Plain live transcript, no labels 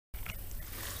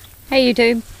Hey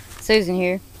YouTube, Susan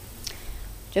here.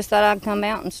 Just thought I'd come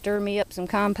out and stir me up some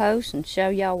compost and show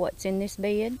y'all what's in this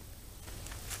bed.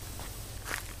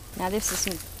 Now this is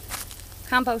some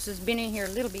compost that's been in here a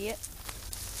little bit.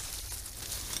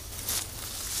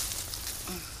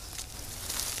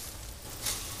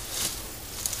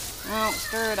 I don't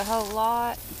stir it a whole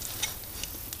lot,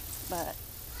 but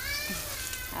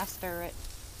I stir it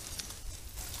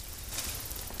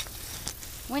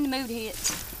when the mood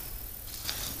hits.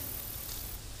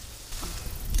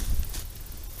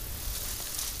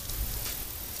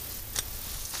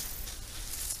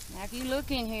 Now if you look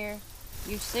in here,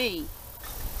 you see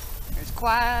there's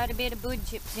quite a bit of wood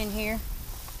chips in here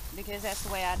because that's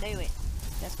the way I do it.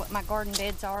 That's what my garden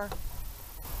beds are.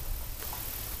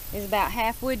 It's about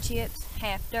half wood chips,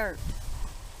 half dirt.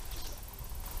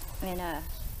 And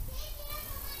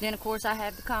then of course I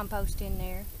have the compost in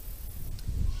there.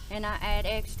 And I add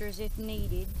extras if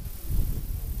needed.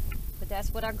 But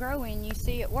that's what I grow in. You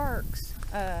see it works.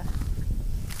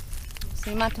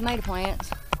 See my tomato plants.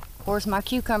 Of course, my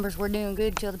cucumbers were doing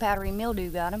good till the powdery mildew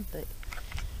got them,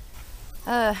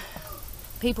 but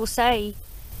people say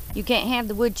you can't have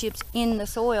the wood chips in the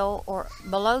soil or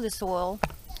below the soil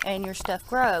and your stuff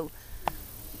grow.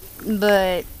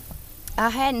 But I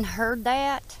hadn't heard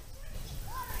that,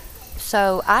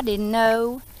 so I didn't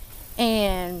know,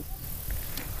 and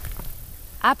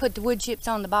I put the wood chips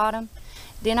on the bottom,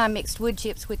 then I mixed wood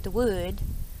chips with the wood,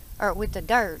 or with the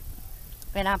dirt,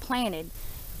 and I planted.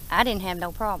 I didn't have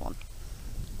no problem.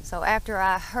 So after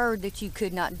I heard that you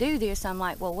could not do this, I'm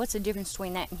like, well, what's the difference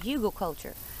between that and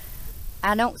hugelkultur?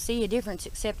 I don't see a difference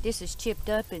except this is chipped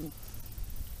up and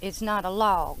it's not a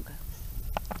log.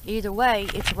 Either way,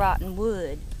 it's rotten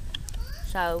wood.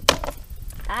 So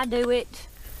I do it.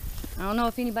 I don't know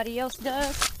if anybody else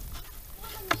does,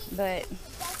 but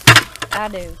I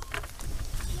do.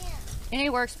 And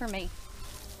it works for me.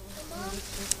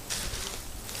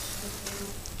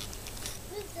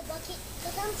 The bucket,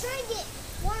 because I'm trying to get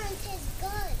one on his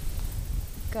gun.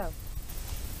 Go.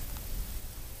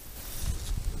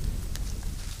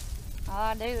 All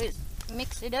I do is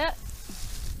mix it up,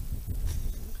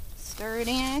 stir it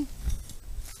in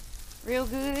real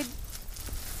good.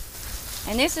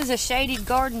 And this is a shaded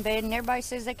garden bed, and everybody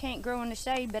says they can't grow in the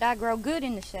shade, but I grow good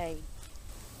in the shade.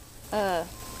 I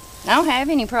don't have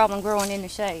any problem growing in the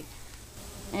shade.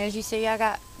 And as you see, I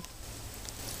got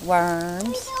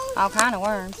worms, all kind of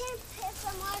worms.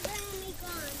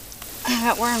 I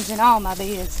got worms in all my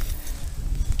beds.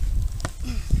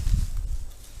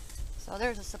 So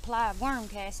there's a supply of worm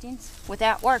castings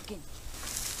without working.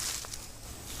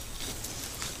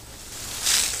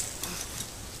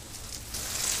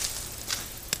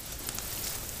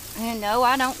 And no,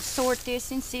 I don't sort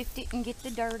this and sift it and get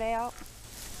the dirt out.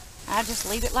 I just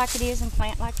leave it like it is and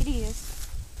plant like it is.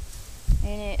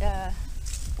 And it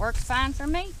works fine for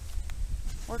me.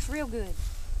 Works real good.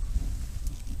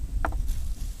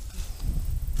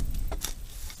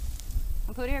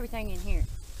 I put everything in here.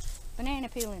 Banana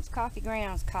peelings, coffee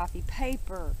grounds, coffee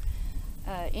paper,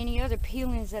 any other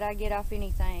peelings that I get off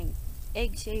anything,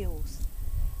 eggshells.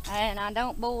 And I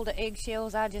don't boil the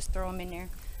eggshells, I just throw them in there.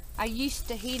 I used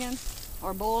to heat them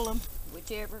or boil them,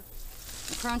 whichever,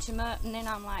 and crunch them up, and then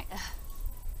I'm like, ugh,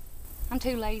 I'm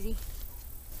too lazy.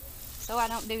 So I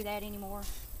don't do that anymore.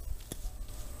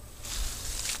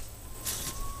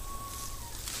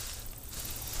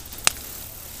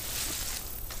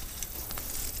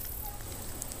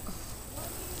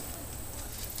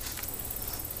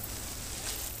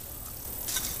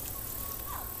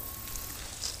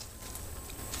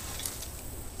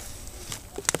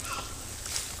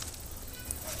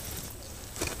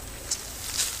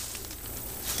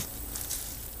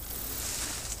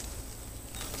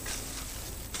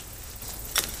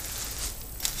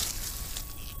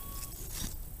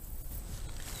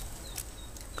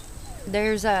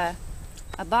 There's a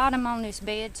bottom on this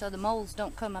bed so the moles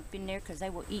don't come up in there because they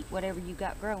will eat whatever you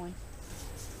got growing.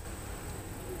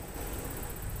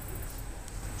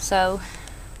 So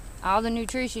all the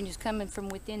nutrition is coming from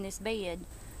within this bed.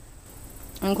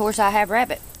 And of course I have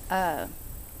rabbit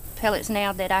pellets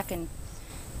now that I can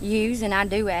use, and I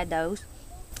do add those.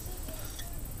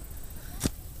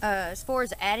 As far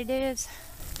as additives,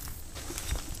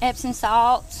 Epsom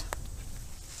salts,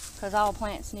 because all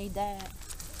plants need that.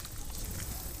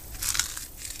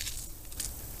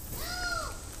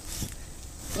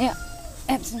 Yeah,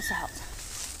 Epsom salt.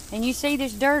 And you see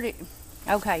this dirt,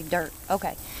 okay, dirt,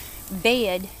 okay.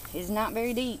 Bed is not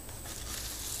very deep.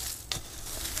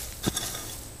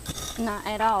 Not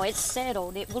at all. It's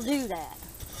settled. It will do that.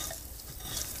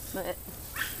 But,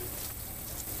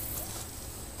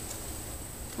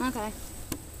 okay.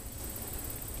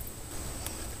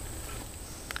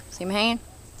 See my hand?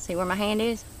 See where my hand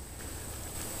is?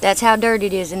 That's how dirty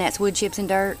it is, and that's wood chips and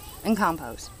dirt and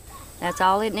compost. That's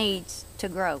all it needs to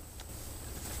grow.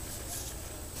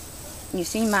 You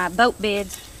see my boat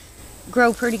beds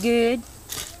grow pretty good.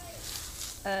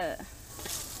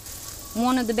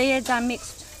 One of the beds I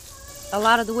mixed a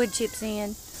lot of the wood chips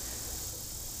in,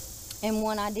 and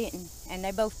one I didn't, and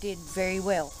they both did very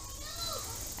well.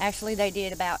 Actually, they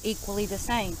did about equally the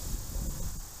same.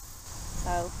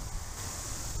 So,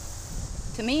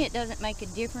 to me, it doesn't make a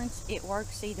difference. It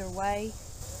works either way.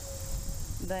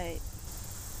 But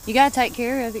you gotta take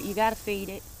care of it. You gotta feed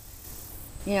it.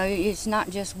 You know, it's not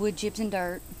just wood chips and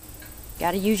dirt.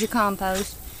 Gotta use your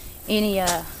compost. Any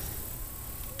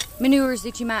manures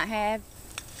that you might have.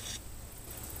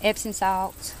 Epsom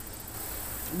salts.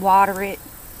 Water it.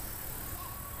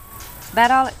 That's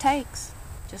about all it takes.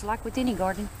 Just like with any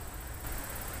garden.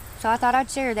 So I thought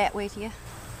I'd share that with you.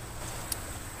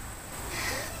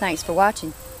 Thanks for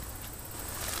watching.